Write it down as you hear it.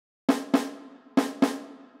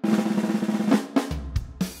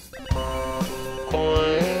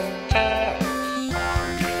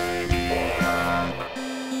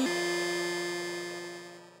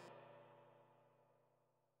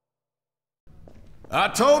I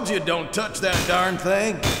told you don't touch that darn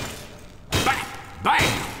thing. Bang! Bang!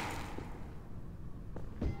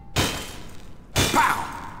 Pow!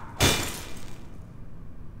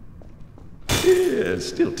 Yeah,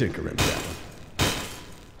 still tinkering down.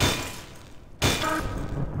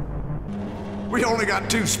 We only got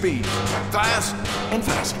 2 speeds, fast and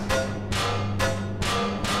faster.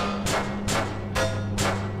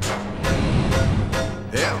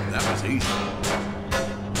 Hell, that was easy.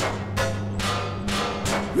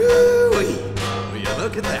 Woo-wee! Will you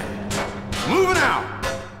look at that? Moving out!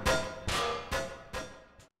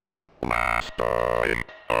 Last time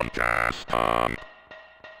on Jazzpunk.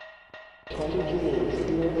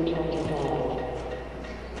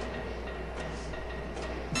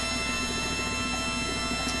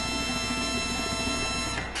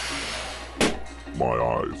 My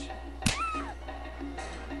eyes.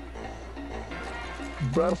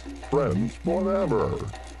 Best friends forever.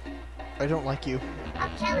 I don't like you. I'll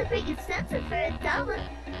calibrate your sensor for $1.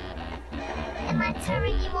 Am I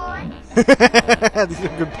turning you on? These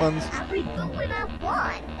are good puns. I'll reboot when I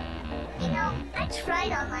want. You know, I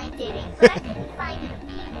tried online dating, but I couldn't find an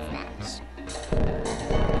obedience match.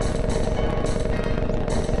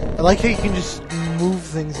 I like how you can just move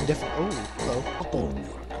things in different... Oh, hello.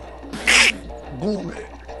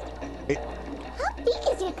 How big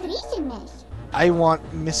is your creation mesh? I want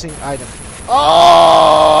missing item.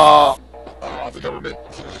 Oh! The government.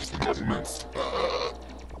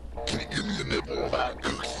 Can you give me a nibble of that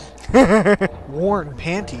cookie? Worn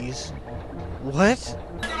panties? What?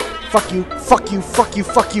 Fuck you, fuck you, fuck you,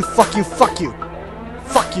 fuck you, fuck you, fuck you.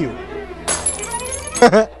 Fuck you.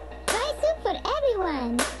 Buy soup for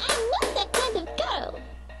everyone. I'm not that kind of girl.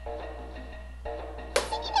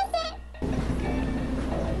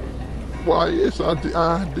 Why, yes, I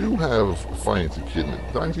do have fancy kidney.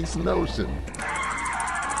 Thank you for noticing.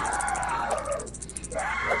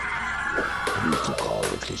 We took all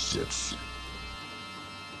the cassettes.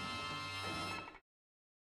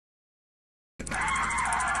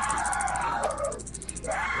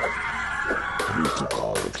 We took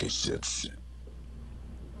all the cassettes.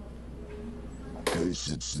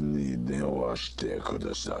 Cassettesに電話してく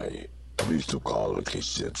ださい. We took all the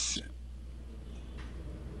cassettes.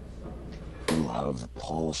 You have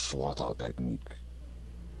poor swatter technique.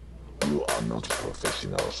 You are not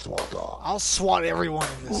professional swatter. I'll swat everyone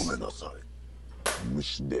in this. ごめんなさい。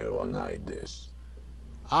虫ではないです。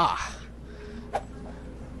Ah.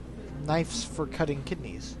 Knives for cutting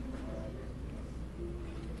kidneys.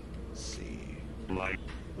 Let's see. Like.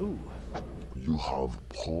 Ooh. You have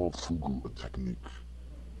poor fugu technique.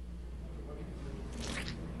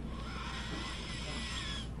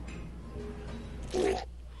 Oh,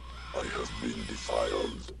 I have been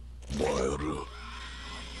defiled. Moira.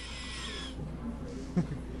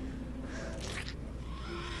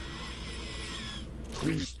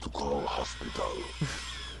 Please to call hospital.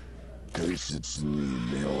 Cases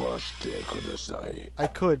に電話してください. I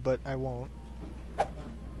could, but I won't.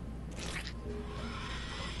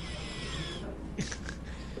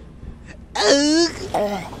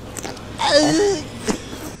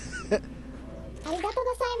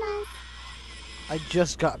 I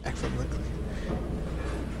just got back from Liquid.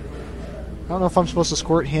 I don't know if I'm supposed to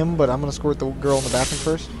squirt him, but I'm gonna squirt the girl in the bathroom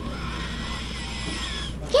first.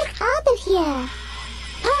 Get out of here!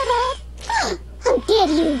 How dare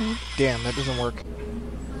you! Damn, that doesn't work.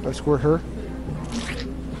 Do I squirt her?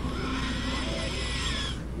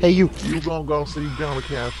 Hey, you! You gonna go see Johnny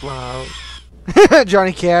Cash fly out?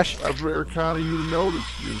 Johnny Cash. That's very kind of you to notice.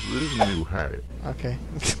 This is a new hat. Okay.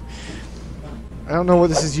 I don't know what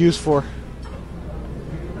this is used for.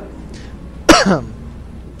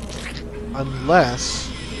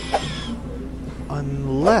 Unless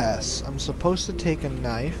I'm supposed to take a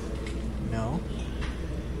knife. No.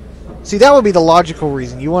 See, that would be the logical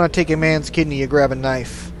reason. You want to take a man's kidney, you grab a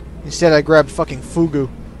knife. Instead, I grabbed fucking fugu.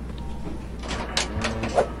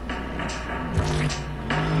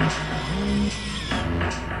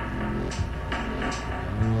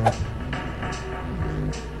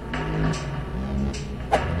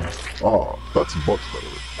 Oh, that's much better.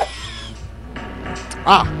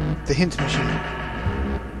 Ah, the hint machine.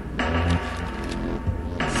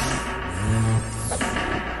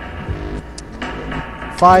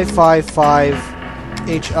 Five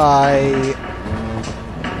HINT.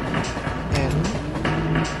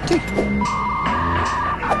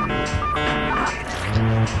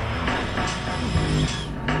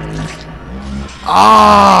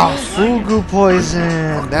 Ah, fugu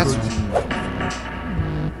poison. That's.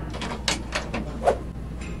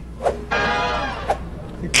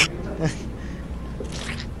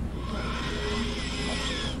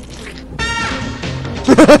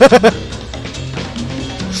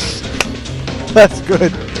 That's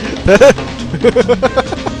good.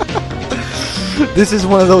 This is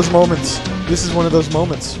one of those moments. This is one of those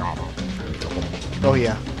moments. Oh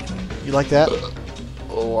yeah. You like that?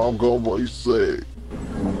 Oh, I'm gonna be sick.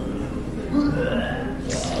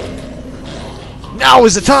 Now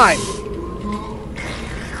is the time!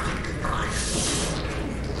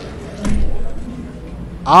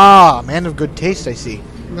 Ah, man of good taste, I see.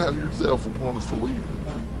 Have yourself a wonderful evening.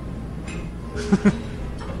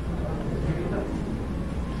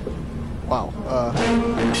 Wow.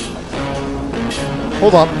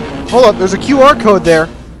 Hold on. Hold on. There's a QR code there.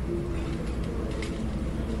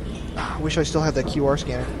 I wish I still had that QR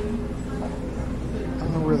scanner. I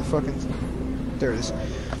don't know where the fucking... There it is.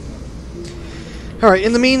 Alright,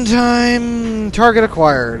 in the meantime... Target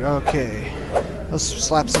acquired. Okay. Let's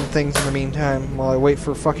slap some things in the meantime while I wait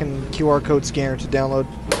for fucking QR code scanner to download.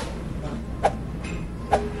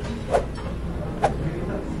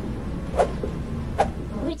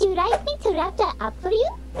 Would you like me to wrap that up for you?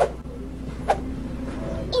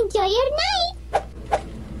 Enjoy your night!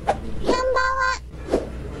 Konbanwa!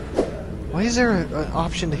 Why is there an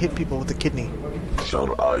option to hit people with the kidney?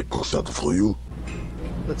 Shall I cook that for you?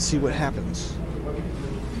 Let's see what happens.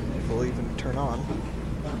 If it'll even turn on.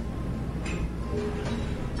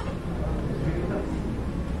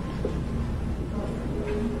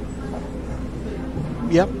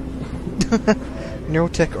 Yep.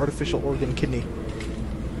 Neurotech artificial organ kidney.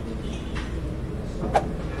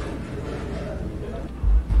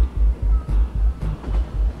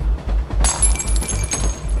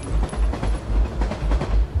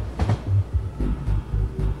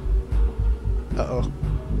 Uh-oh.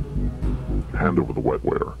 Hand over the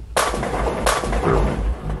wetware. There.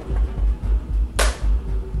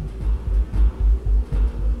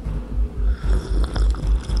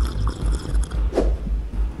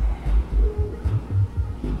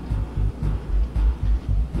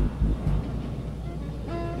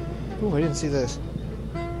 Ooh, I didn't see this.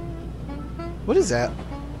 What is that?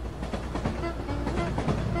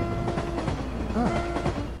 Huh.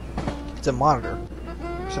 It's a monitor.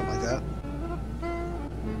 Or something like that.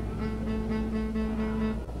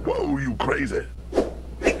 Whoa, you crazy?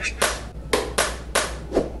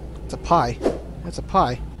 It's a pie. That's a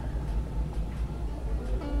pie.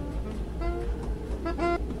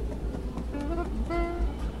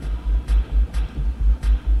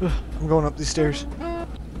 Ugh, I'm going up these stairs.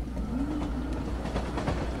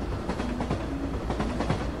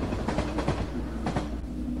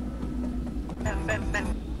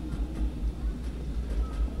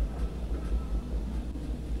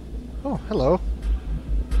 Oh, hello.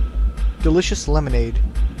 Delicious lemonade.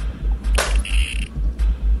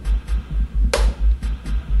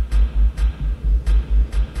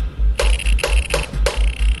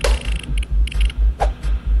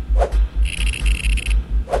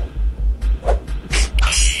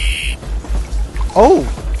 Oh!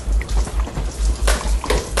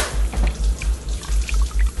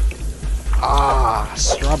 Ah,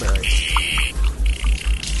 strawberry.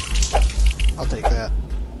 I'll take that.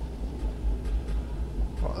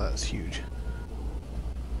 Oh, that's huge.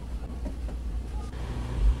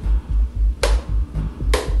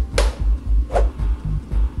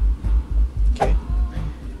 Okay.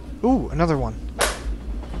 Ooh, another one.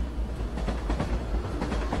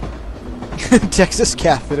 Texas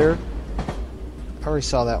catheter. I already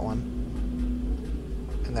saw that one.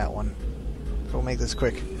 And that one. So we'll make this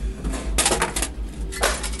quick.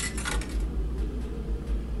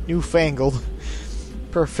 Newfangled,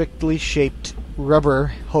 perfectly shaped rubber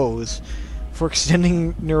hose for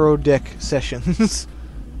extending neurodeck sessions.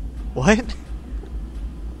 What?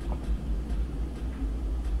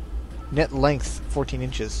 Net length 14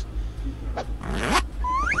 inches. That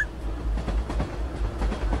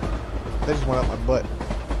just went up my butt.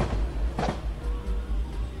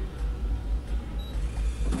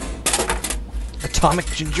 Atomic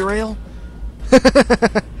ginger ale?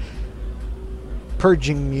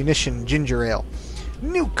 Purging munition ginger ale.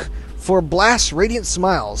 Nuke for blast radiant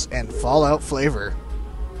smiles and fallout flavor.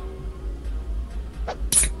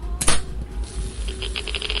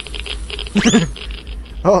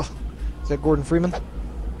 Oh, is that Gordon Freeman?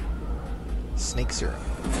 Snake syrup.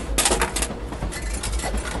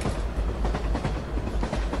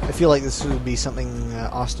 I feel like this would be something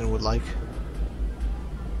Austin would like.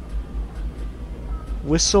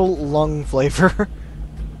 Whistle lung flavor.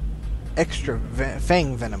 Extra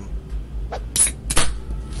fang venom.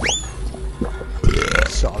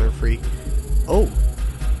 Solder free. Oh.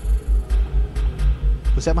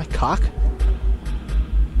 Was that my cock?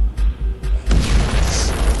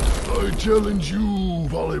 I challenge you,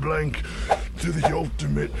 Polyblank, to the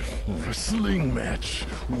ultimate wrestling match.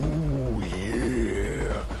 Ooh,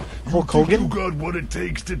 yeah. Hulk Hogan? You got what it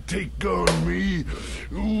takes to take on me?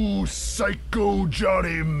 Ooh, Psycho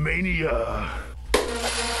Johnny Mania.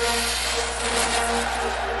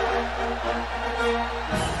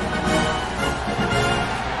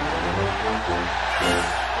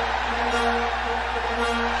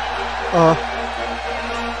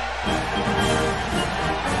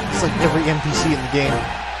 It's like every NPC in the game.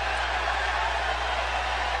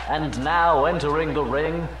 And now entering the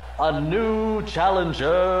ring, a new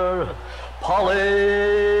challenger,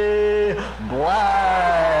 Polly Blank.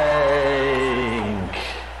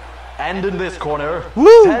 And in this corner,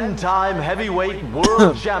 Woo! 10-time heavyweight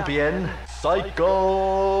world champion,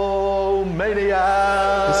 Psycho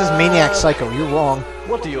Maniac. This is Maniac Psycho, you're wrong.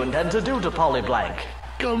 What do you intend to do to Polly Blank?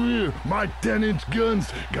 Come here, my 10-inch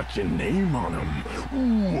guns got your name on them.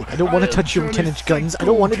 Ooh, I don't want to touch your 10-inch guns. I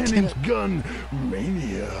don't want to 10-inch gun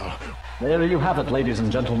mania. There you have it, ladies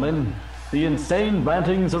and gentlemen. The insane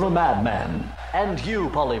rantings of a madman. And you,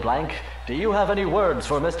 Polly Blank, do you have any words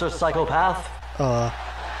for Mr. Psychopath?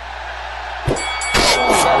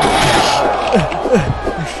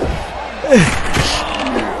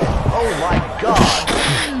 Oh my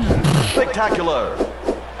God! Spectacular!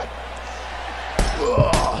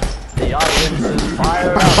 The audience is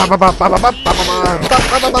fired up.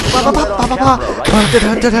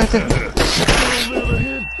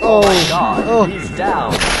 Oh, God, he's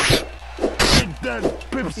down. Take that,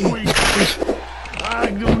 pipsqueak. I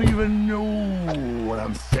don't even know what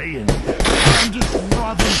I'm saying. I'm just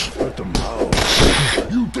frothing at the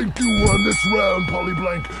mouth. You think you won this round,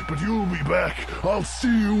 Polyblank, but you'll be back. I'll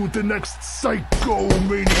see you at the next Psycho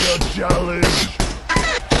Mania challenge.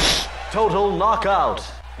 Total knockout.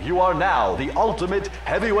 You are now the ultimate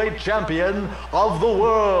heavyweight champion of the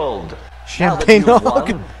world. Champagne Now that you've Hog.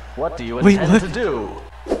 won, what do you Wait, intend what? to do?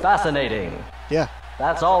 Fascinating. yeah.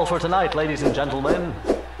 That's all for tonight, ladies and gentlemen.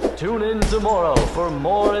 Tune in tomorrow for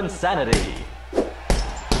more insanity.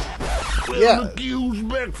 Yeah. Look, who's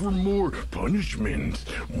back for more punishment.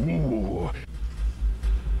 Ooh.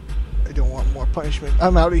 I don't want more punishment.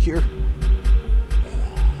 I'm out of here.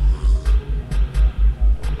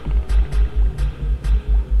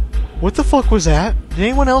 What the fuck was that? Did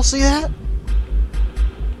anyone else see that?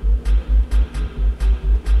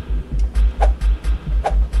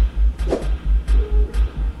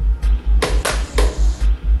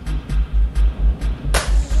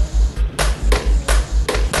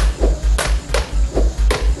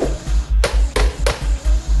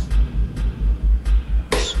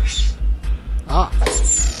 Ah.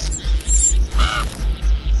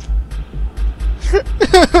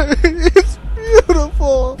 It's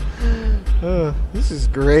beautiful. This is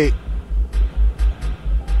great.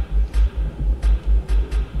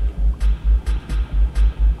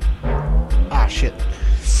 Ah, shit.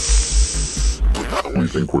 You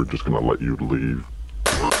think we're just gonna let you leave?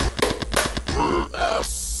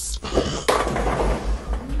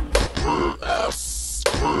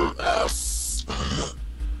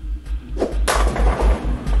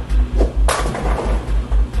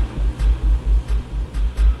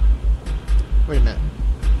 Wait a minute.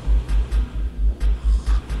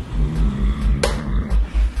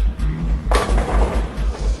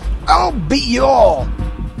 I'll beat you all!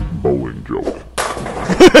 Bowling joke.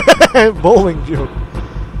 Bowling joke.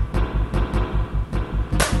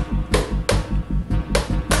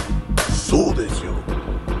 So desu yo.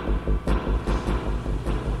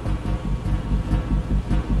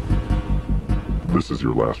 This is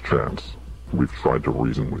your last chance. We've tried to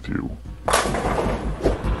reason with you.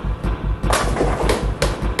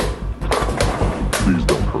 Please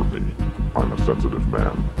don't hurt me. I'm a sensitive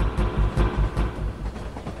man.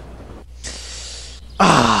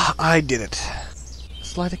 Ah, I did it.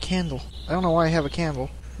 Let's light a candle. I don't know why I have a candle.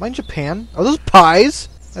 Am I in Japan? Are those pies?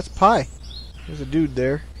 That's pie. There's a dude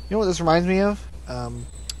there. You know what this reminds me of?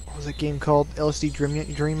 What was that game called? LSD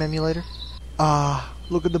Dream Emulator? Ah,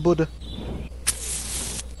 look at the Buddha.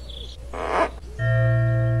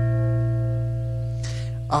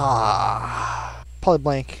 Ah,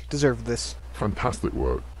 Polyblank deserved this. Fantastic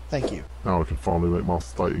work. Thank you. Now I can finally make my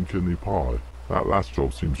steak and kidney pie. That last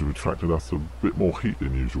job seems to have attracted us a bit more heat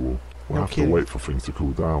than usual. We'll No have kidding. to wait for things to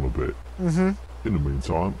cool down a bit. Mm-hmm. In the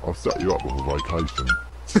meantime, I've set you up with a vacation.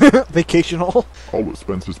 Vacation hall? All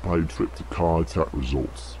expenses paid trip to Quintet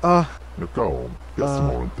Resorts. Uh, Now go on, get some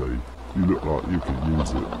R&D. You look like you can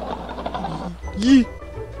use it. Yee.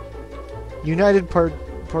 United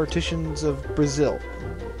Partitions of Brazil.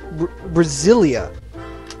 Brasilia.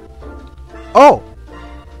 Oh!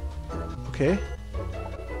 Okay.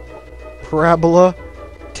 Parabola,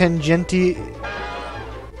 Tangentina,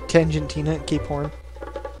 Cape Horn.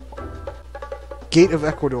 Gate of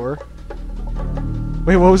Ecuador.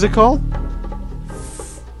 Wait, what was it called?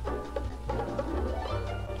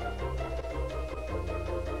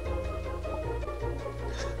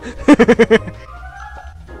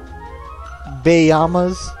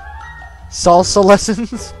 Bahamas. Salsa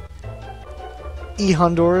lessons.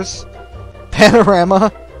 Honduras.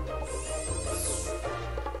 Panorama.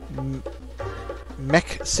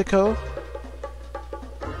 Mexico.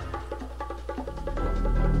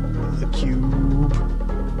 The Cube.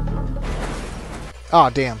 Oh,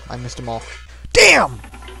 damn. I missed them all. Damn!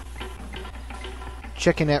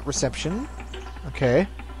 Checking at reception. Okay.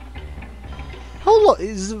 How low?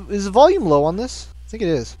 Is the volume low on this? I think it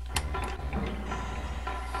is.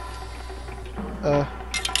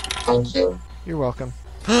 Thank you. You're welcome.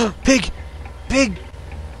 Pig! Pig!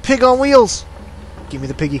 Pig on wheels! Give me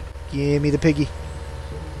the piggy. Give me the piggy.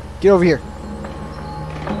 Get over here.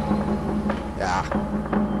 Ah.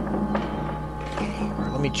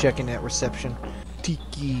 Alright, let me check in at reception.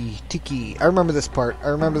 Tiki. I remember this part. I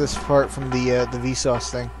remember this part from the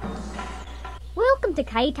Vsauce thing. Welcome to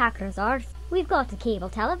Kaitak Resort. We've got a cable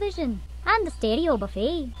television and a stereo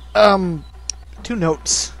buffet. 2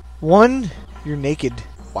 notes. 1, you're naked.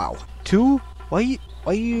 Wow. 2, why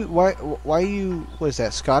you, what is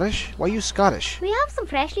that, Scottish? Why are you Scottish? We have some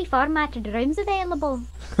freshly formatted rooms available.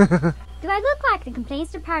 Do I look like the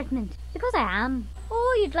complaints department? Because I am.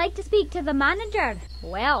 Oh, you'd like to speak to the manager?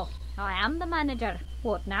 Well, I am the manager.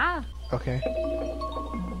 What now? Okay.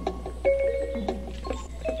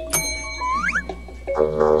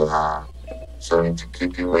 Aloha. Sorry to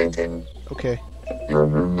keep you waiting. Okay. Your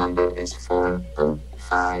room number is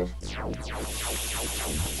 405.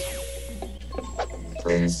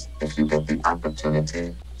 Please, if you get the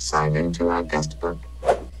opportunity, sign into our guest book.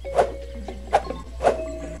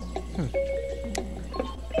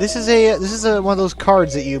 This is one of those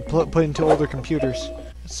cards that you put into older computers.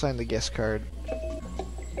 Let's sign the guest card.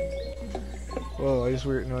 Whoa, I just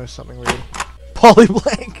noticed something weird.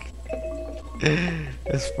 Polyblank!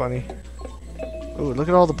 That's funny. Ooh, look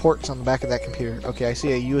at all the ports on the back of that computer. Okay, I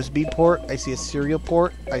see a USB port, I see a serial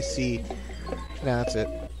port, I see... Nah, that's it.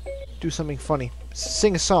 Do something funny.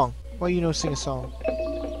 Sing a song. Why do you know sing a song?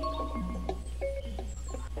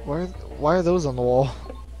 Why are those on the wall?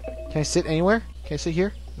 Can I sit anywhere? Can I sit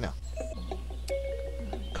here? No.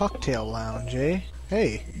 Cocktail lounge, eh?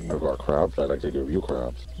 Hey. I've got crabs. I'd like to give you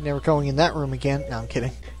crabs. Never going in that room again. No, I'm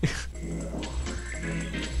kidding.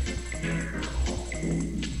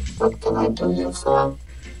 What can I do you for?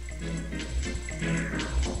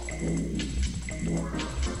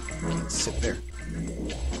 Sit there.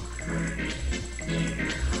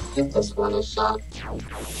 Give this one a shot.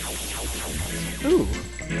 Ooh.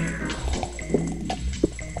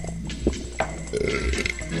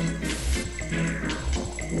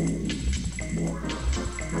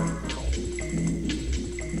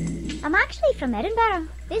 I'm actually from Edinburgh.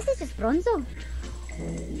 This is just Bronzo.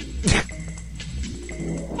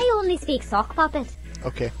 I only speak sock puppet.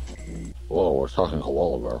 Okay. Whoa, we're talking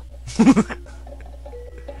koala bear.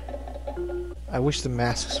 I wish the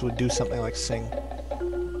masks would do something like sing.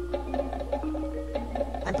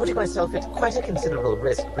 I'm putting myself at quite a considerable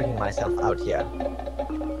risk bringing myself out here.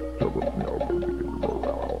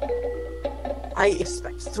 I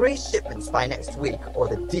expect 3 shipments by next week, or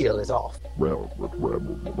the deal is off.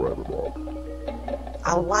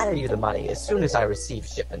 I'll wire you the money as soon as I receive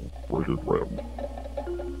shipment.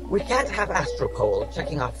 We can't have Astropole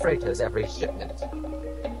checking our freighters every shipment.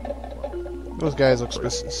 Those guys look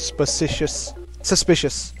suspicious.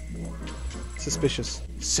 Suspicious.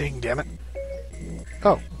 Sing, damn it.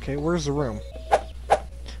 Oh, okay, where's the room?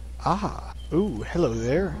 Ah, ooh, hello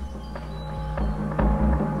there.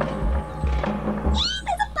 There's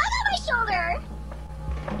a bug on my shoulder!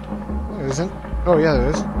 There isn't. Oh, yeah, there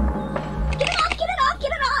is. Get it off, get it off,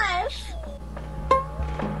 get it off!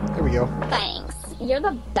 There we go. Thanks. You're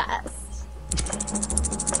the best.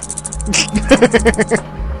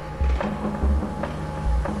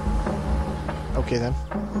 Okay, then.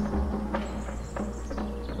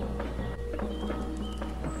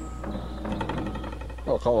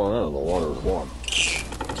 Oh, come on in. The water's warm.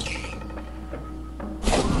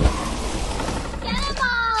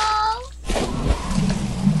 Cannonball!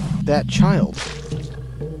 That child.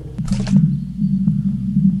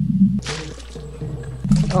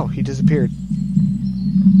 Oh, he disappeared.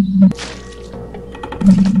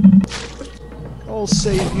 I'll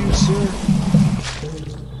save you, sir.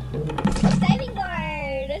 Diving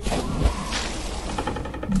board!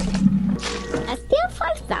 I steal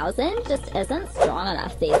 5,000. 1,000 just isn't strong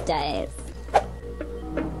enough these days.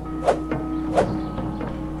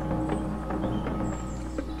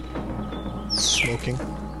 Smoking.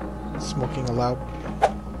 Smoking aloud.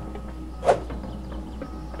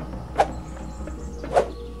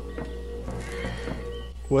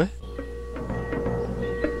 What?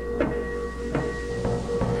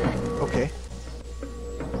 Okay.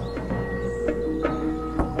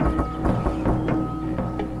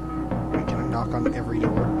 Wait, can I knock on every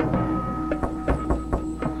door?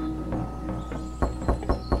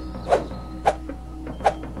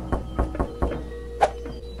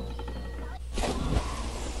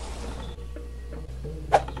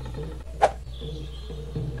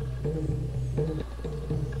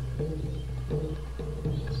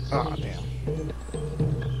 Ah, damn.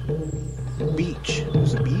 Beach.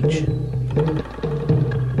 There's a beach?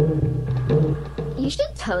 You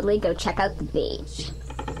should totally go check out the beach.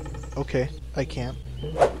 Okay, I can't.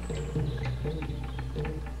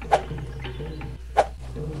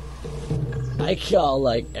 I call,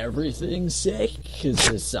 like, everything sick, because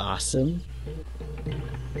it's awesome.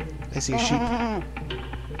 I see a sheep.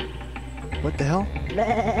 What the hell?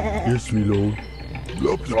 Yes, my lord.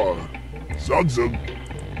 Lobster. Samsung.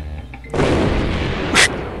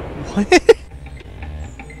 What?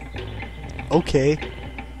 Okay.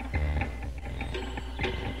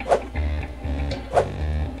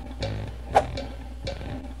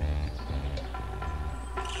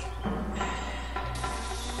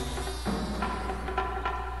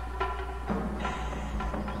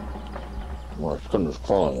 My skin is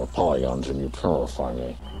crawling with polygons and you terrify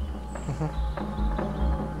me.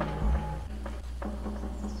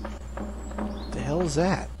 The hell is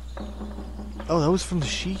that? Oh, that was from the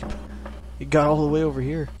sheep. It got all the way over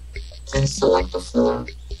here. Please select the floor.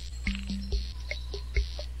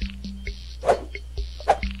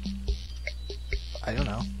 I don't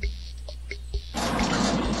know.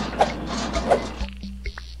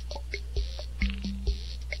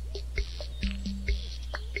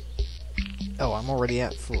 Oh, I'm already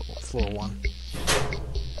at floor 1.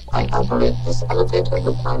 I operate this elevator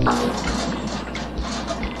with my mind.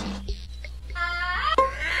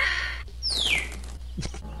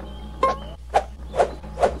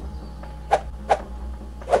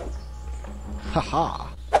 Haha.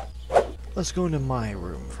 Let's go into my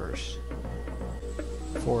room first.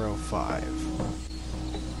 405.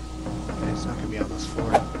 Okay, it's not gonna be on this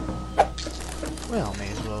floor. Well, may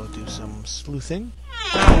as well do some sleuthing.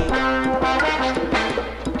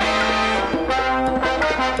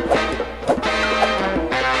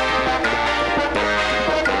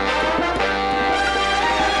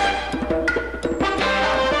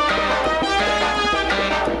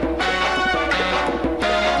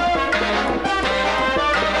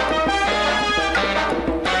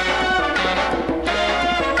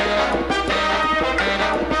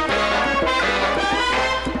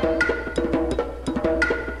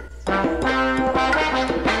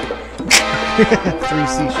 Three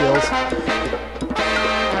seashells.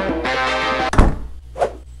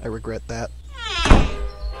 I regret that.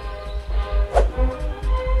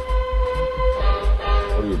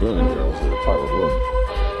 What are you doing here with your private room?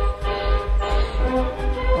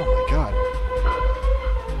 Oh my god.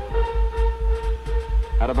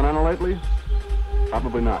 Had a banana lately?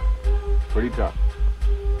 Probably not. Pretty tough.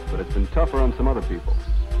 But it's been tougher on some other people.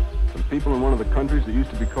 Some people in one of the countries that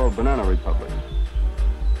used to be called banana republics.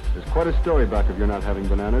 There's quite a story back of your not having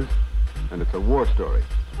bananas, and it's a war story.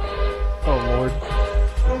 Oh lord.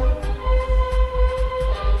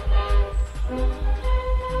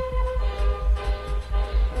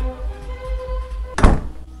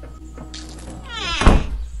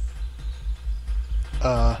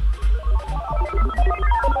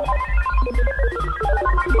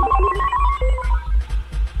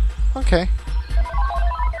 Okay.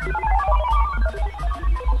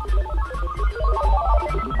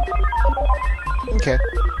 Okay.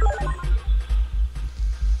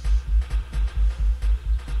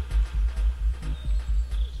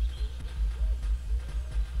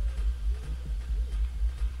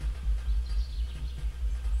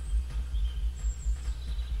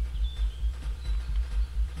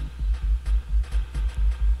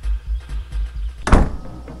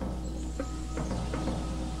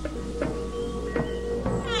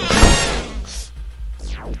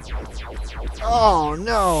 Oh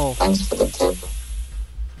no! Thanks for the tip.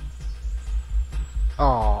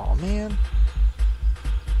 Oh man.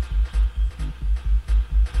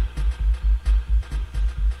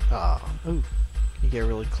 Ooh. You get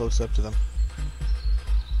really close up to them.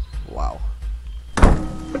 Wow.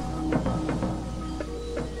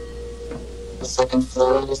 The second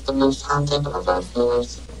floor is the most haunted of our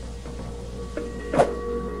floors.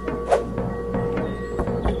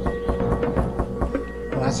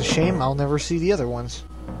 That's a shame. I'll never see the other ones.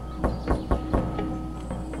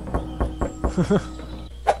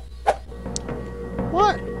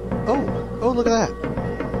 What? Oh, look at that.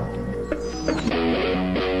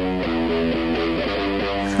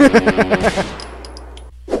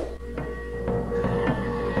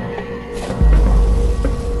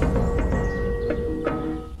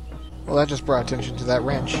 Well, that just brought attention to that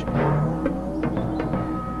wrench.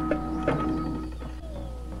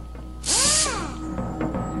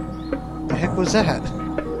 The heck was that?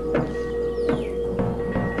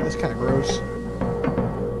 That's kind of gross.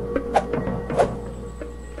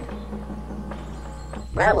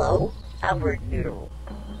 Hello, Albert Noodle.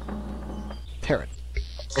 Parrot.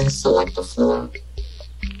 Please select the floor.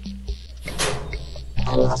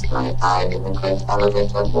 I lost my eye in the Great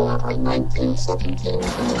Elevator War of 1917.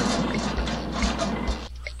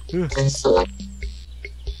 Please select.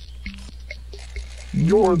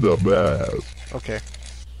 You're the best. Okay.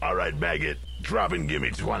 All right, Maggot. Drop and give me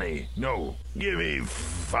 20. No, give me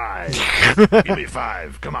 5. Give me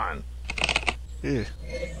 5. Come on. Ew.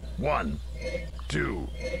 1, 2,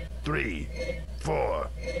 3, 4,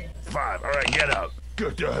 5. All right, get up.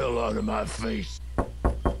 Get the hell out of my face.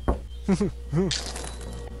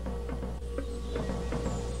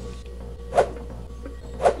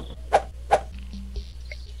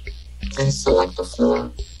 Please select the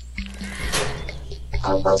floor.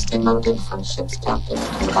 I was demoted from ship's captain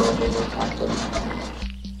to elevator captain.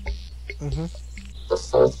 The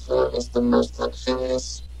 4th floor is the most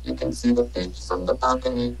luxurious. You can see the beach from the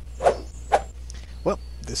balcony. Well,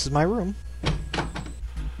 this is my room.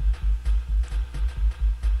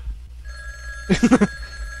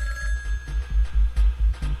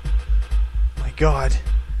 My God.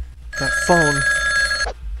 That phone.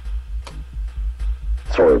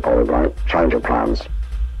 Sorry, Polyblank. Change your plans.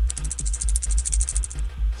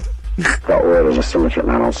 Got word there's a syndicate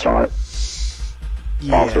man on site.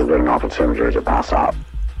 After Yeah. getting opportunity to pass out.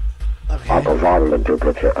 I Okay. provided a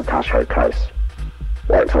duplicate attache case.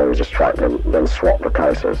 Wait till we distract them, then swap the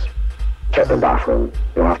cases. Check the bathroom.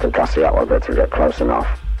 You'll have to gussy up a bit to get close enough.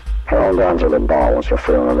 Head on down to the bar once you're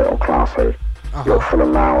feeling a little classy. Look for the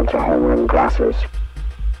now to home-rim glasses.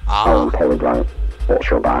 Polyblank. Watch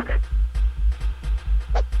your back.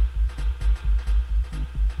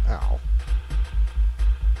 Ow.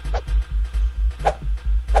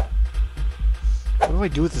 What do I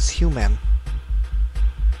do with this human?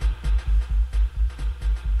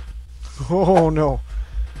 Oh no.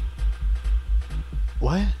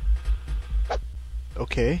 What?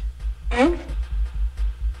 Okay.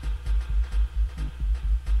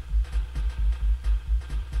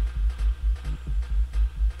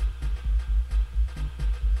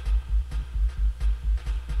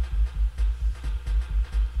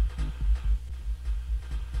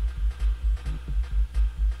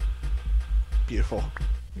 Beautiful.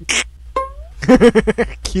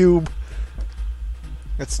 Cube.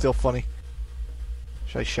 That's still funny.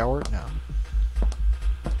 Should I shower? No.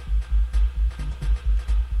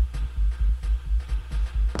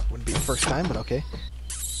 Wouldn't be the first time, but okay.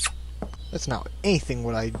 That's not anything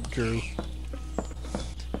what I drew.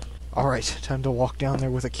 Alright, time to walk down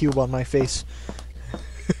there with a cube on my face.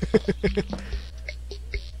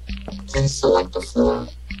 Please select the floor.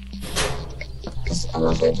 This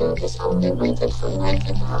elevator is only rated for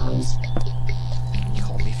 90 pounds. You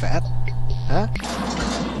call me fat? Huh?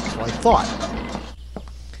 That's what I thought.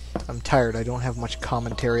 I'm tired. I don't have much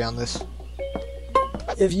commentary on this.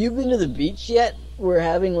 If you've been to the beach yet, we're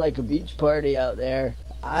having like a beach party out there.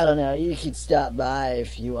 I don't know, you could stop by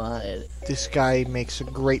if you wanted. This guy makes a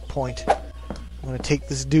great point. I'm gonna take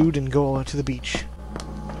this dude and go to the beach.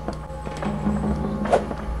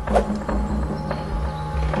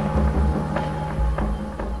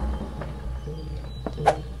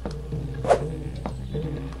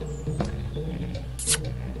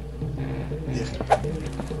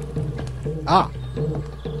 Ah!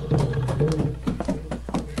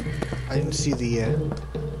 I didn't see the,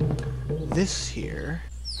 this here.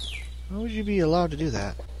 Why would you be allowed to do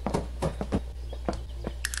that?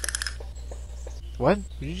 What?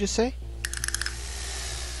 What did you just say?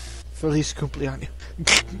 Feliz cumpleaños.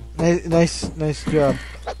 Nice job.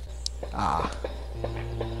 Ah.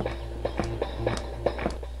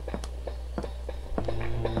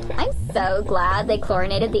 I'm so glad they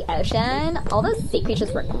chlorinated the ocean. All those sea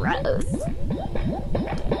creatures were gross.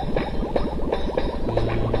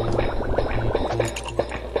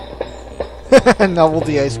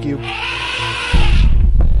 Novelty ice cube.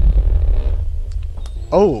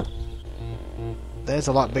 Oh. That is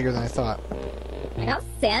a lot bigger than I thought. I got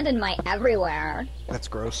sand in my everywhere. That's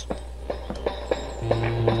gross.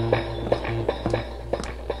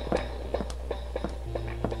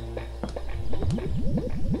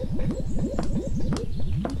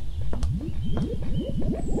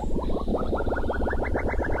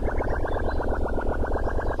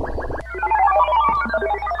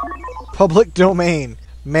 Public domain.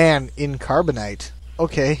 Man in carbonite.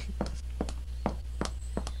 Okay.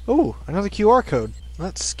 Ooh, another QR code.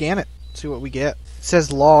 Let's scan it. See what we get. It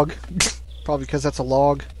says log. Probably because that's a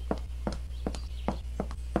log.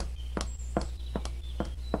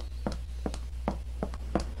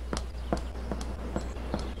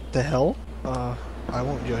 The hell? I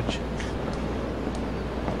won't judge.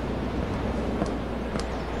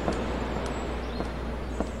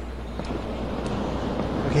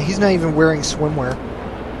 Okay, he's not even wearing swimwear.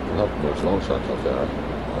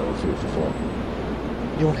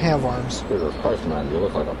 You don't have arms. Jesus Christ, man, you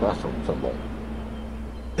look like a bathroom symbol.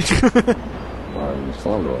 I'm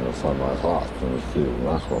floundering inside my thoughts in this field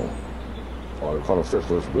natural. I caught a fish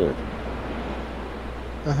this big.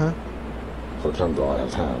 Uh-huh. Pretend I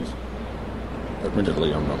have hands.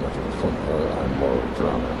 Admittedly, I'm not much of a swimmer. I'm more of a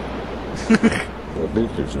drowner. The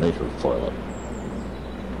beach is nature's toilet.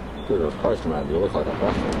 Jesus Christ, man, you look like a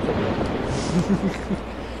bathroom symbol.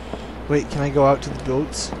 Wait, can I go out to the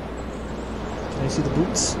boats? Can I see the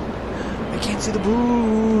boots? I can't see the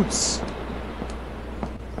boots!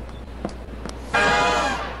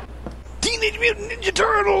 Teenage Mutant Ninja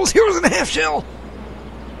Turtles! Heroes in a Half Shell!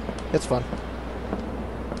 That's fun.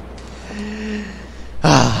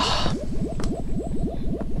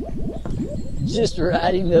 Just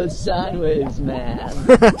riding those sine waves,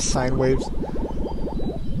 man. Sine waves.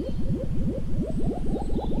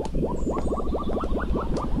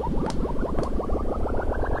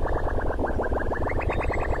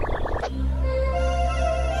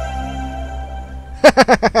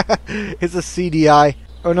 It's a CDI.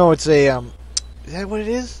 Oh no, it's a is that what it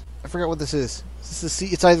is? I forgot what this is.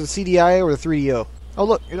 It's either the CDI or the 3DO. Oh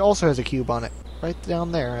look, it also has a cube on it. Right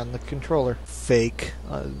down there on the controller. Fake,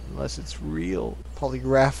 unless it's real.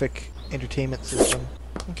 Polygraphic entertainment system.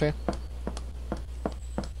 Okay.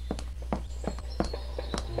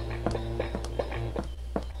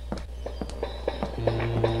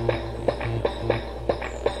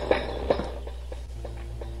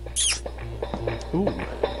 Ooh.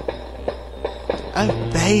 Oh,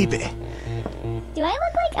 baby. Do I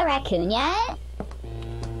look like a raccoon yet?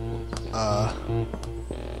 I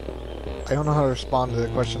don't know how to respond to a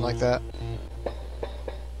question like that.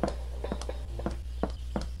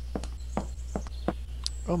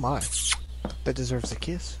 Oh my. That deserves a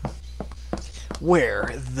kiss.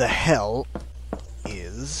 Where the hell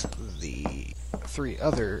is the 3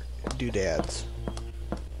 other doodads?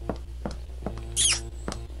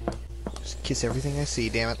 Just kiss everything I see,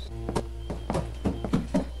 damn it.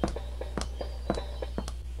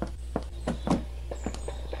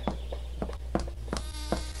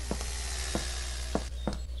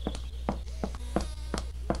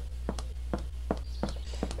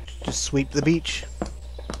 Just sweep the beach.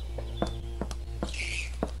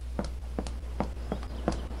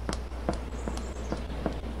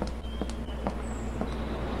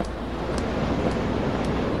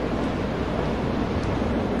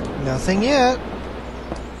 Nothing yet.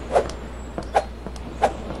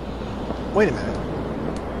 Wait a minute.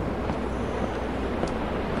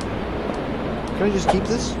 Can I just keep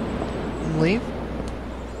this and leave?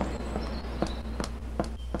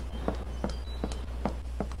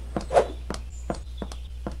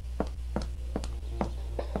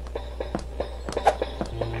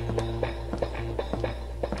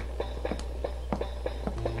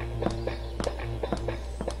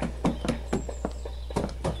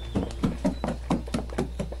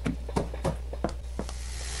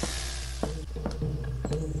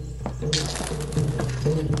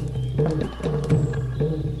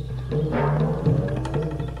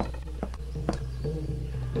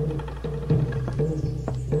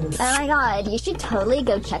 Oh my god, you should totally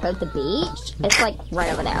go check out the beach. It's like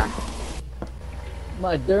right over there.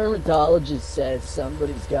 My dermatologist says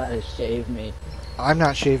somebody's gotta shave me. I'm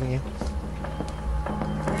not shaving you.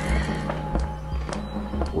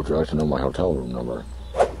 Would you like to know my hotel room number?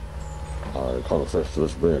 I caught a fish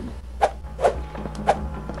this big.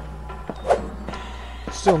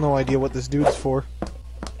 Still no idea what this dude's for.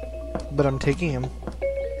 But I'm taking him.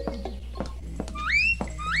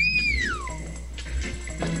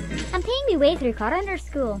 I'm paying my way through Carpenter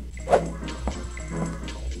School.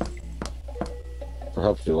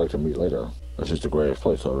 Perhaps you'd like to meet later. This is the greatest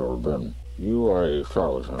place I've ever been. You are a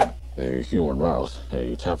charlatan, a human mouth,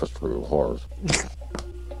 a tapestry of horrors.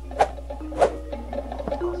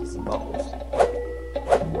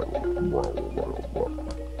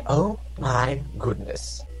 Oh my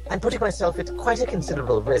goodness. I'm putting myself at quite a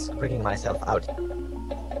considerable risk bringing myself out.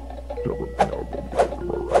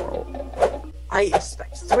 I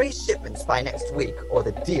expect 3 shipments by next week or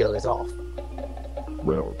the deal is off.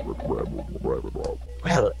 Well,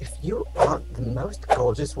 if you aren't the most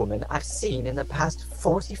gorgeous woman I've seen in the past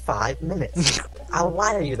 45 minutes, I'll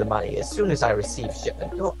wire you the money as soon as I receive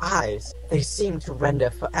shipment. Your eyes, they seem to render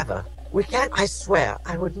forever. We can't, I swear,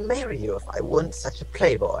 I would marry you if I weren't such a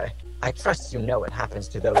playboy. I trust you know what happens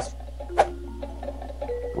to those.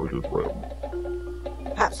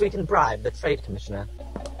 Perhaps we can bribe the trade commissioner.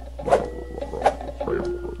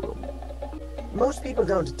 Most people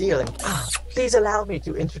don't deal in... please allow me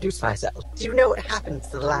to introduce myself. Do you know what happened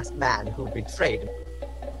to the last man who betrayed me?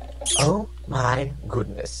 Oh my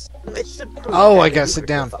goodness. It should prove I gotta sit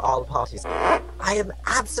down. For all parties. I am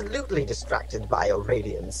absolutely distracted by your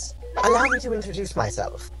radiance. Allow me to introduce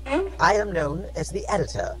myself. I am known as the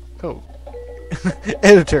editor. Oh.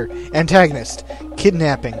 Editor, antagonist,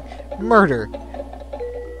 kidnapping, murder,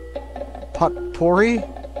 potpourri?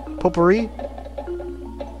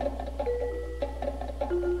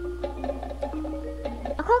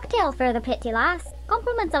 A cocktail for the pretty lass.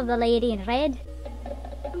 Compliments of the lady in red.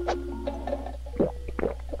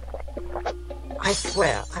 I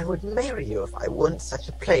swear I would marry you if I weren't such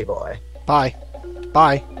a playboy. Bye.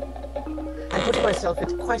 I put myself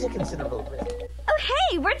at quite a considerable risk. Oh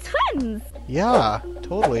hey, we're twins! Yeah,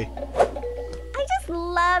 totally. I just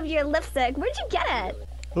love your lipstick. Where'd you get it?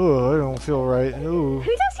 Oh, I don't feel right. Oh. Who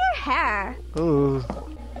does your hair? Oh.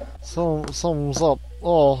 Something's up.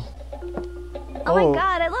 Oh. Oh my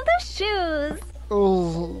god, I love those shoes!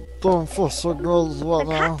 Oh, don't fuss so girls well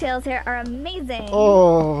The now. cocktails here are amazing.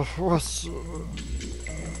 Oh, what's...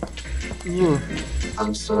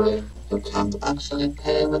 I'm sorry, you can't actually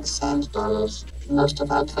pay with sand dollars. Most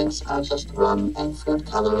of our drinks are just rum and fruit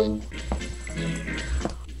coloring.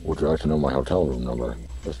 Would you like to know my hotel room number?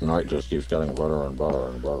 This night just keeps getting better and better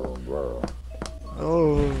and better and better.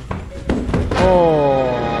 Oh.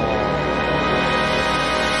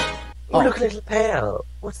 You look a little pale.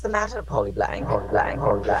 What's the matter, Polly Blank? Oh,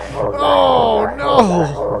 no!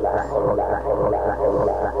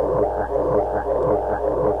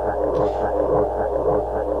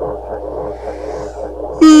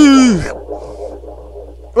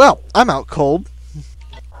 Well, I'm out cold.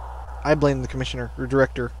 I blame the commissioner or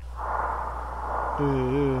director.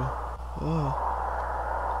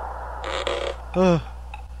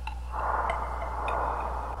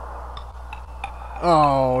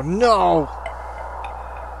 Oh no!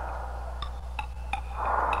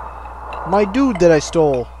 My dude that I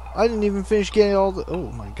stole. I didn't even finish getting all the...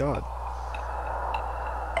 Oh my god.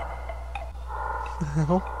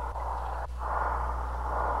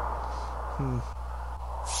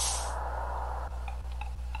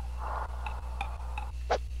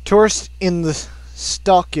 Tourist in the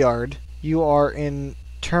stockyard. You are in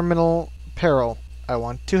terminal peril. I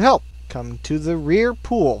want to help. Come to the rear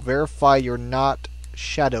pool. Verify you're not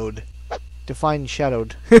shadowed. Define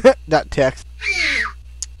shadowed. That text.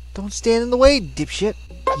 Don't stand in the way, dipshit.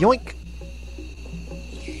 Yoink.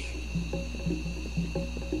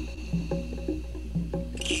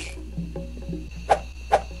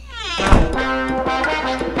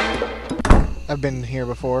 I've been here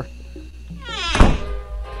before.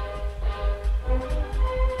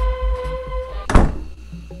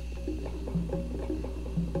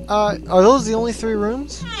 Are those the only 3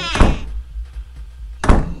 rooms?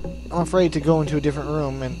 I'm afraid to go into a different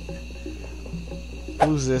room and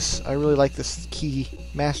lose this. I really like this key.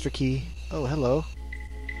 Master key. Oh, hello.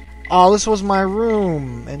 Oh, this was my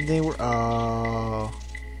room. And they were... Oh.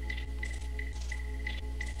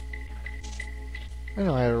 I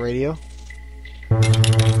know I had a radio.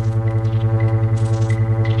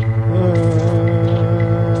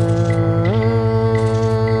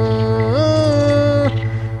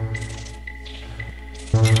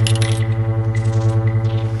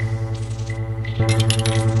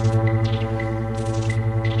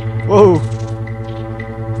 Whoa!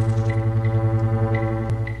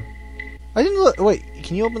 I didn't look. Wait,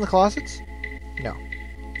 can you open the closets? No.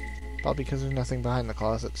 Probably because there's nothing behind the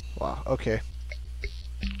closets. Wow, okay.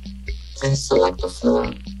 Please select a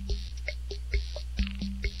floor.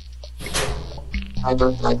 I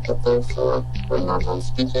don't like the 3rd floor. We're not on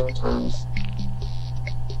speaking terms.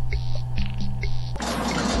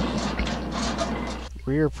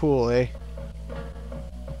 Rear pool, eh?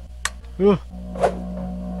 Ugh.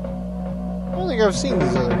 I don't think I've seen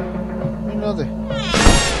these other. Another.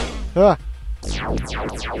 Ah.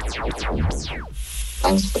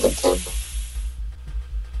 Thanks for the tip.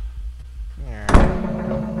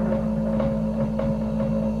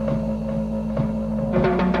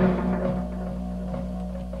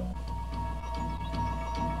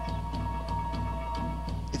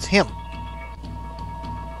 It's him.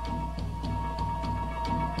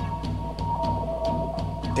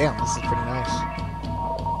 damn, this is pretty nice.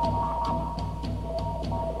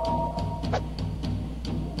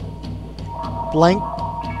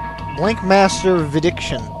 Blank Master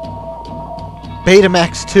Vidiction.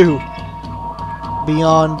 Betamax 2.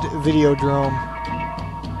 Beyond Videodrome.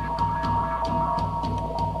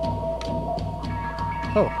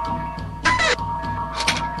 Oh.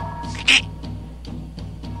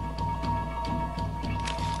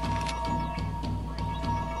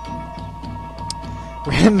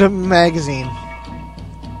 Random magazine.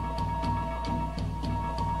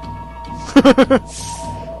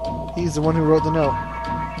 He's the one who wrote the note.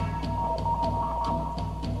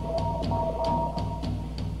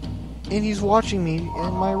 And he's watching me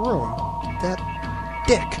in my room. That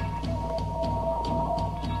dick.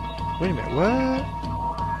 Wait a minute, what?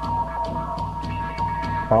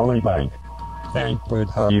 Polyblank. Thank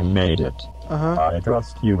Buddha you made it. I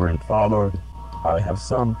trust you weren't followed. I have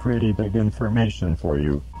some pretty big information for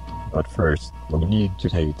you. But first, we need to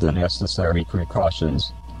take the necessary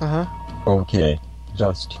precautions. Okay,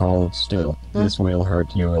 just hold still. This will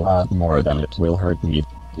hurt you a lot more than it will hurt me.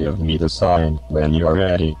 Give me the sign when you're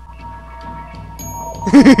ready.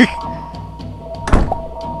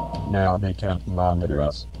 Now they can't monitor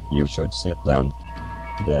us. You should sit down.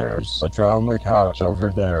 There's a trauma couch over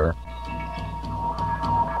there.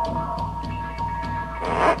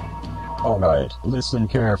 Alright, listen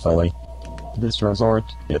carefully. This resort,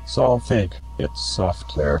 it's all fake. It's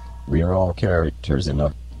software. We're all characters in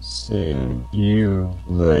a simulation.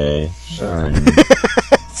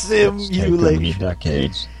 It's taken me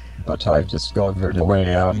decades, but I've discovered a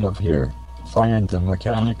way out of here. Find the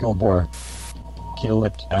mechanical boar. Kill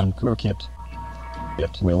it and cook it.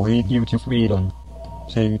 It will lead you to freedom.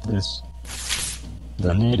 Take this.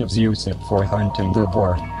 The natives use it for hunting the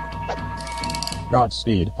boar.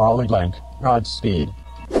 Godspeed, Polyblank. Godspeed.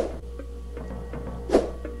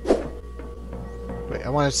 Wait, I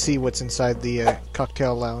want to see what's inside the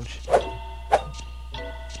cocktail lounge.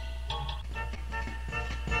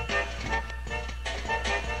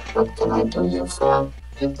 What can I do you for?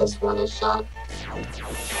 Give this one a shot.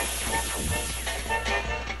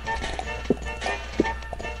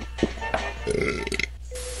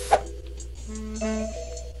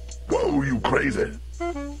 Whoa, you crazy?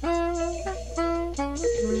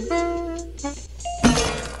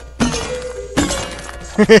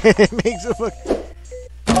 It makes it look...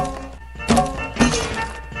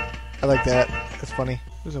 I like that. That's funny.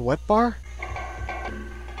 There's a wet bar?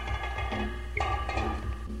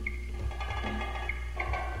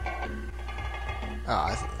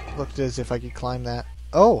 Ah, it looked as if I could climb that.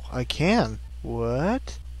 Oh, I can.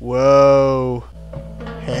 What? Whoa.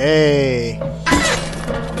 Hey.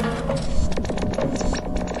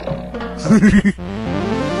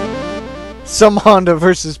 Some Honda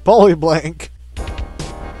versus Polyblank.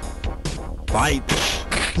 Fight.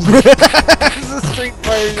 This is a Street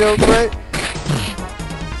Fighter joke, right?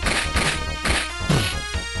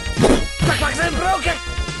 Jackpunk and broke it.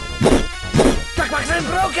 Jackpunk and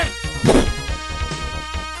broke it.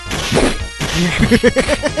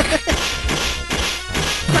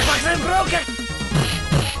 Jackpunk and broke it.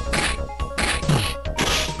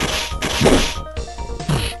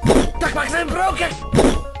 Jackpunk and broke it.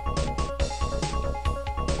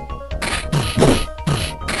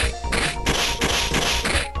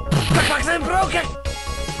 Jackpunk and broke it.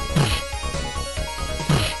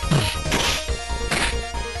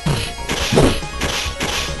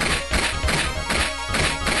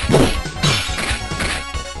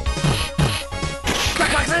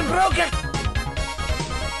 Jackpunk and broke it.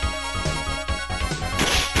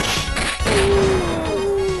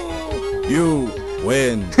 You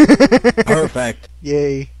win. Perfect.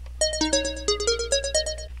 Yay.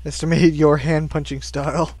 Estimated your hand punching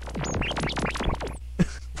style.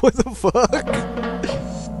 What the fuck?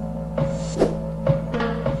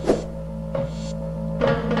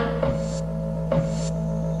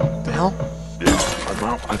 The hell? Yeah,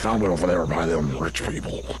 I found it over there by them rich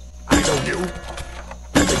people. I know you.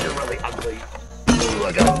 I think you're really ugly. Ooh,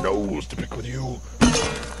 I got a nose to pick with you.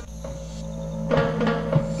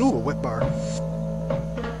 Ooh, a wet bar.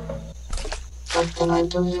 What can I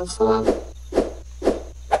do you for?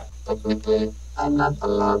 Technically, I'm not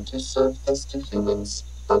allowed to serve this to humans,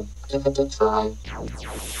 but give it a try.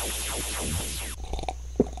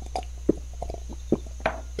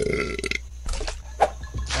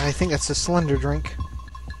 I think that's a slender drink.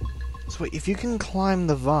 So wait, if you can climb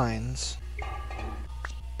the vines...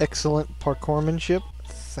 Excellent parkourmanship.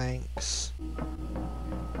 Thanks.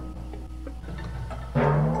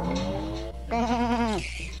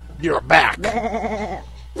 You're back.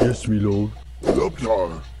 Yes, my lord. Up,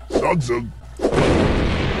 sir. Sons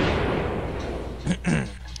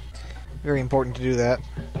Very important to do that.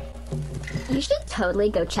 You should totally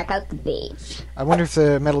go check out the beach. I wonder if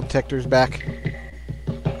the metal detector's back.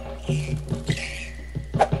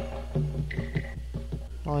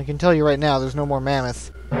 Well, I can tell you right now, there's no more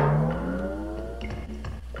mammoth.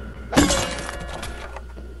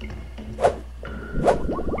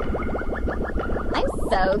 I'm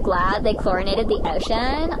so glad they chlorinated the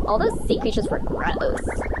ocean. All those sea creatures were gross.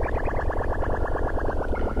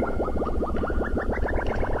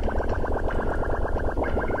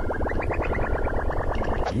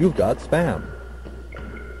 You've got spam.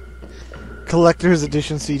 Collector's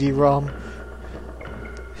Edition CD-ROM.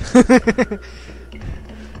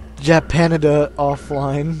 Japanada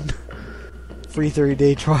offline. Free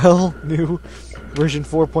 30-day trial. New version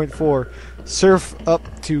 4.4. Surf up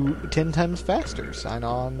to 10 times faster. Sign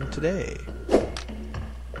on today.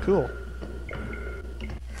 Cool.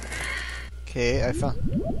 Okay, I found...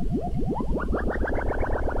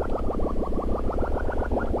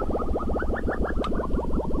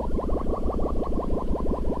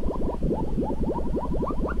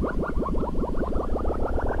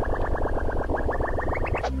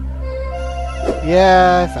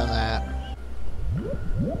 Yeah, I found that.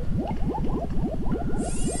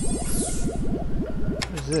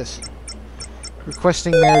 What is this?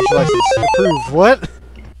 Requesting marriage license. Approved. What?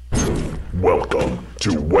 Welcome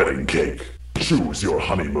to Wedding Cake. Choose your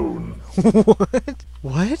honeymoon. What?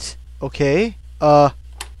 What? Okay.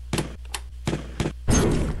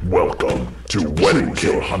 Welcome to Wedding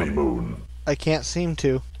Cake honeymoon. I can't seem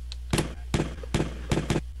to.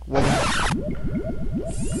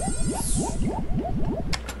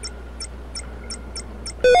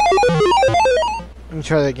 Let me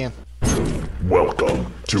try that again.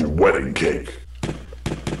 Welcome to Wedding Cake.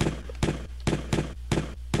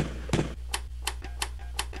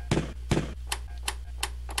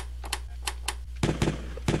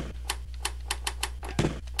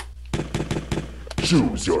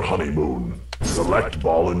 Choose your honeymoon. Select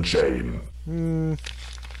ball and chain. Have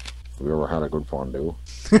you ever had a good fondue?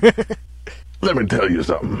 Let me tell you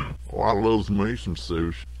something. Oh, I loves me some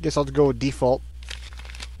sushi. Guess I'll go with default.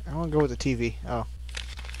 I want to go with the TV. Oh.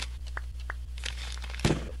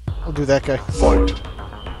 I'll do that guy. Fight.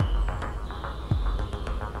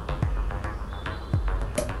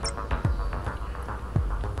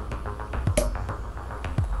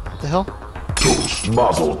 What the hell? Toast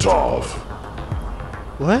Mazel Tov.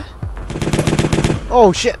 What?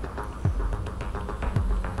 Oh, shit.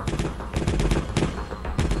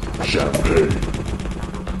 Champagne.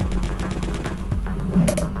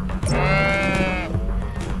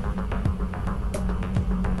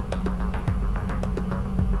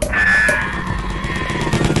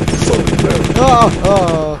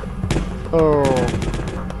 Oh.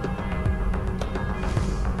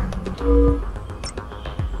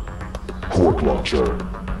 Cork launcher.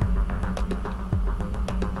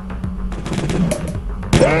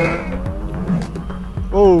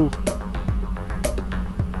 Oh.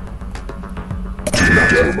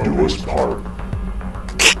 Death do us part.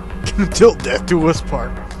 Till death do us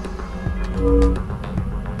part.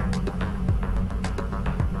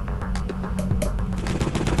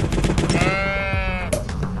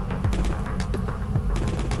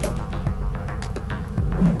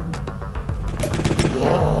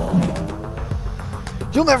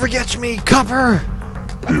 You'll never catch me, copper!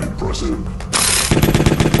 Impressive.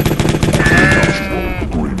 Mutual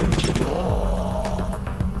agreement.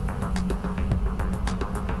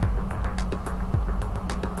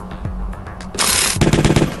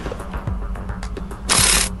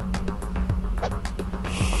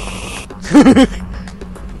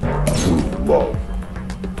 True love.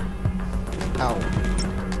 Ow.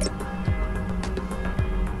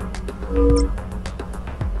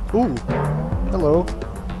 Ooh. Hello.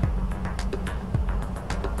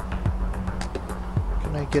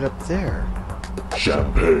 Can I get up there?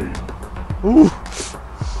 Champagne. Ooh.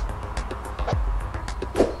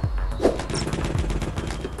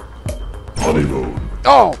 Honeymoon.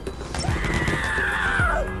 Oh!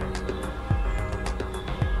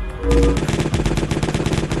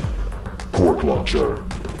 Cork launcher.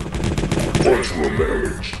 Ultra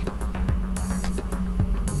marriage.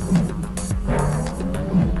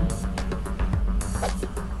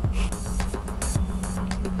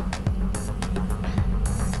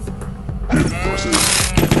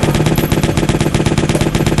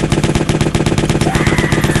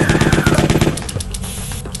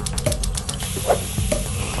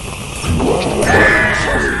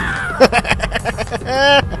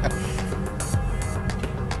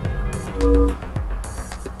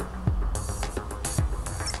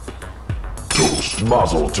 Toast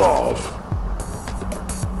Mazel Tov.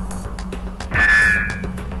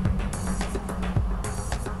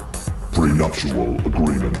 Prenuptial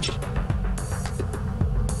agreement.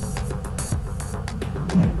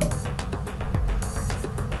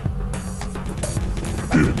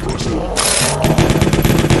 Impressive.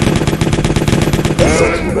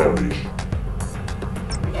 Matrimony.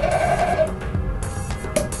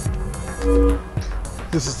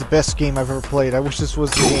 This is the best game I've ever played. I wish this was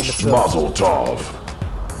the game itself. Mazel tov.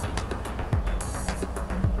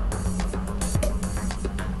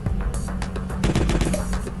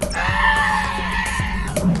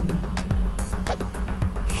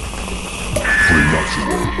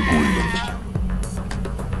 Prenuptial agreement.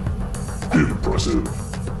 Impressive.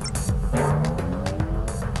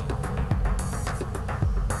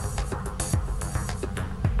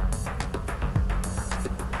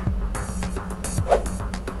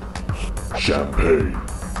 Champagne.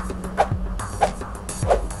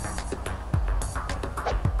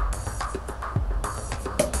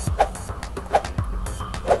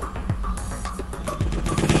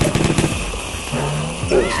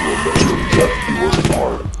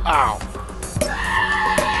 Ow.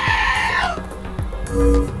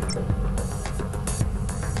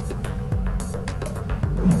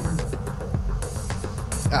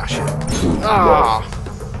 Ah, shit. Ah.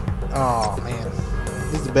 Oh, man.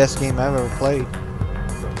 This is the best game I've ever played.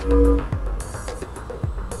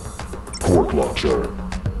 Pork launcher.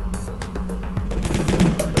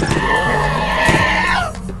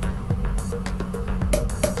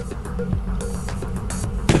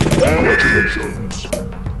 Congratulations.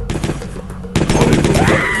 Honeymoon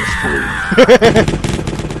spree.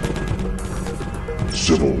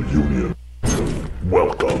 Civil union.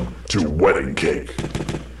 Welcome to wedding cake.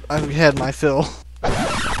 I've had my fill.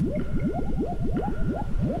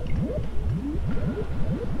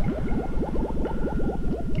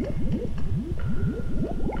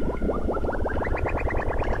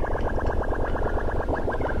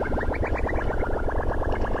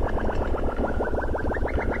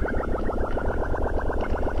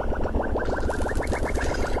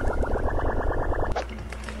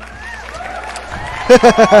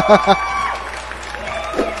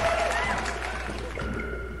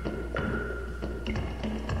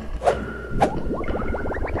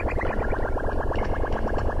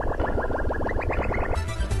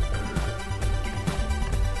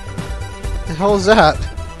 The hell is that?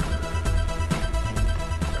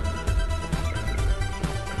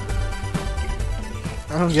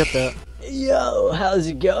 I don't get that. Yo, how's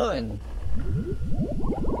it going?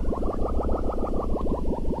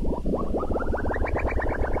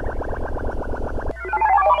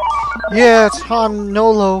 Yeah, it's Han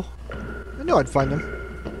Nolo. I knew I'd find him.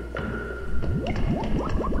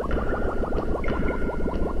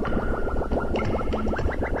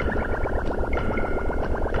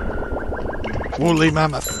 Woolly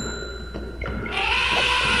mammoth.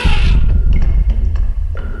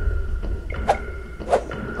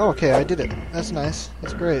 Oh, okay, I did it. That's nice.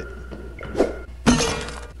 That's great.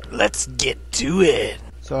 Let's get to it.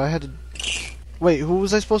 So I had to... Wait, who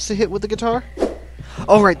was I supposed to hit with the guitar?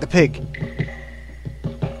 Oh, right, the pig.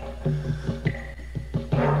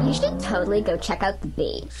 You should totally go check out the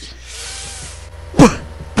beach.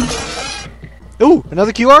 Ooh,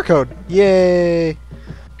 another QR code. Yay.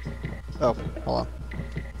 Oh, hold on.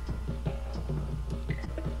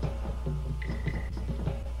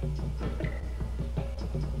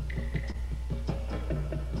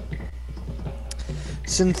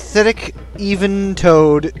 Synthetic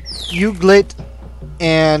even-toed uglet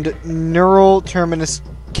and neural terminus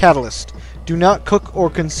catalyst. Do not cook or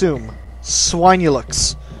consume.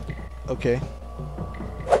 Swinulux. Okay.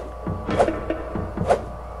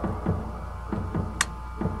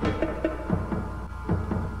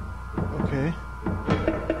 Okay.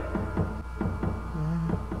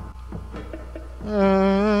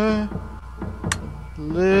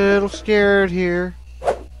 Little scared here.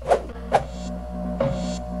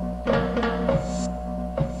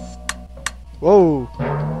 Whoa.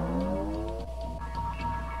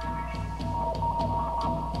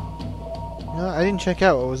 No, I didn't check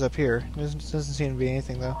out what was up here. Doesn't seem to be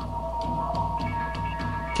anything though.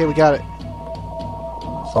 Okay, we got it.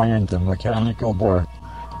 Find the mechanical board.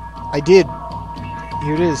 I did.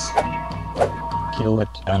 Here it is. Kill it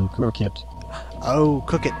and cook it. Oh,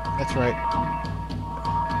 cook it. That's right.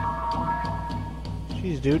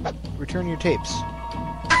 Jeez, dude. Return your tapes.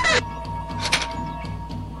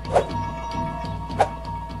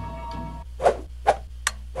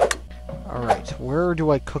 Alright, where do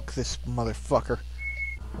I cook this motherfucker?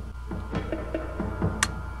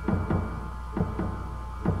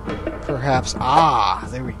 Perhaps... Ah,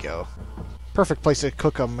 there we go. Perfect place to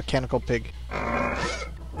cook a mechanical pig.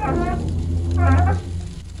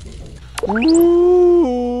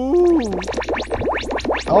 Ooh.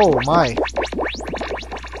 Oh my.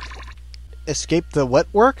 Escape the what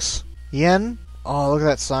works? Yen? Oh, look at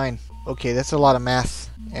that sign. Okay, that's a lot of math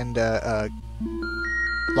and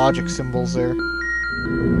logic symbols there.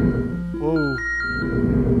 Whoa.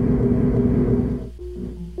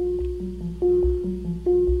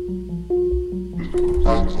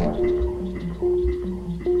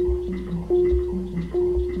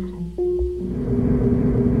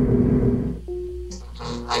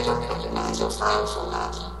 I don't recognize your file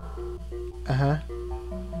format. Uh-huh.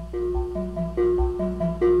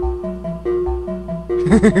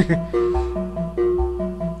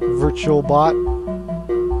 Virtual bot. I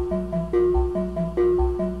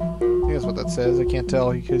think that's what that says. I can't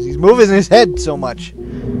tell because he's moving his head so much.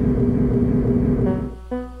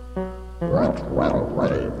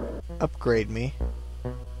 Upgrade me.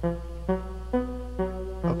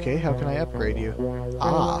 Okay, how can I upgrade you?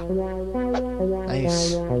 Ah.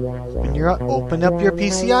 Nice. When you're up, open up your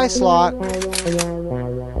PCI slot.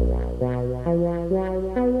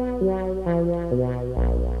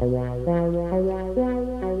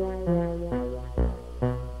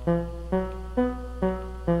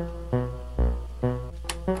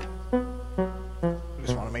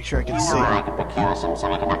 Just want to make sure I can see. I can procure some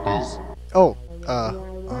semiconductors. Oh, oh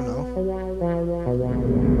no.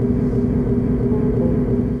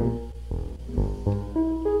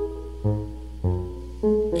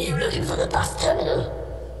 Are you looking for the bus terminal?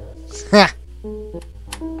 Ha!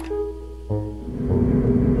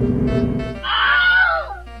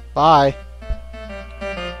 Bye.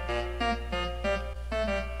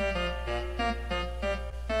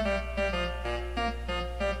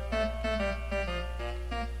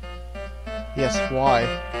 Yes, why?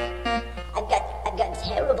 I've got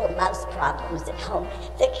terrible mouse problems at home.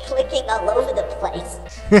 They're clicking all over the place.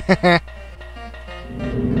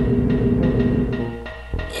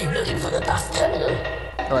 Are you looking for the bus terminal?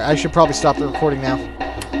 Alright, I should probably stop the recording now.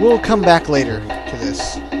 We'll come back later to this.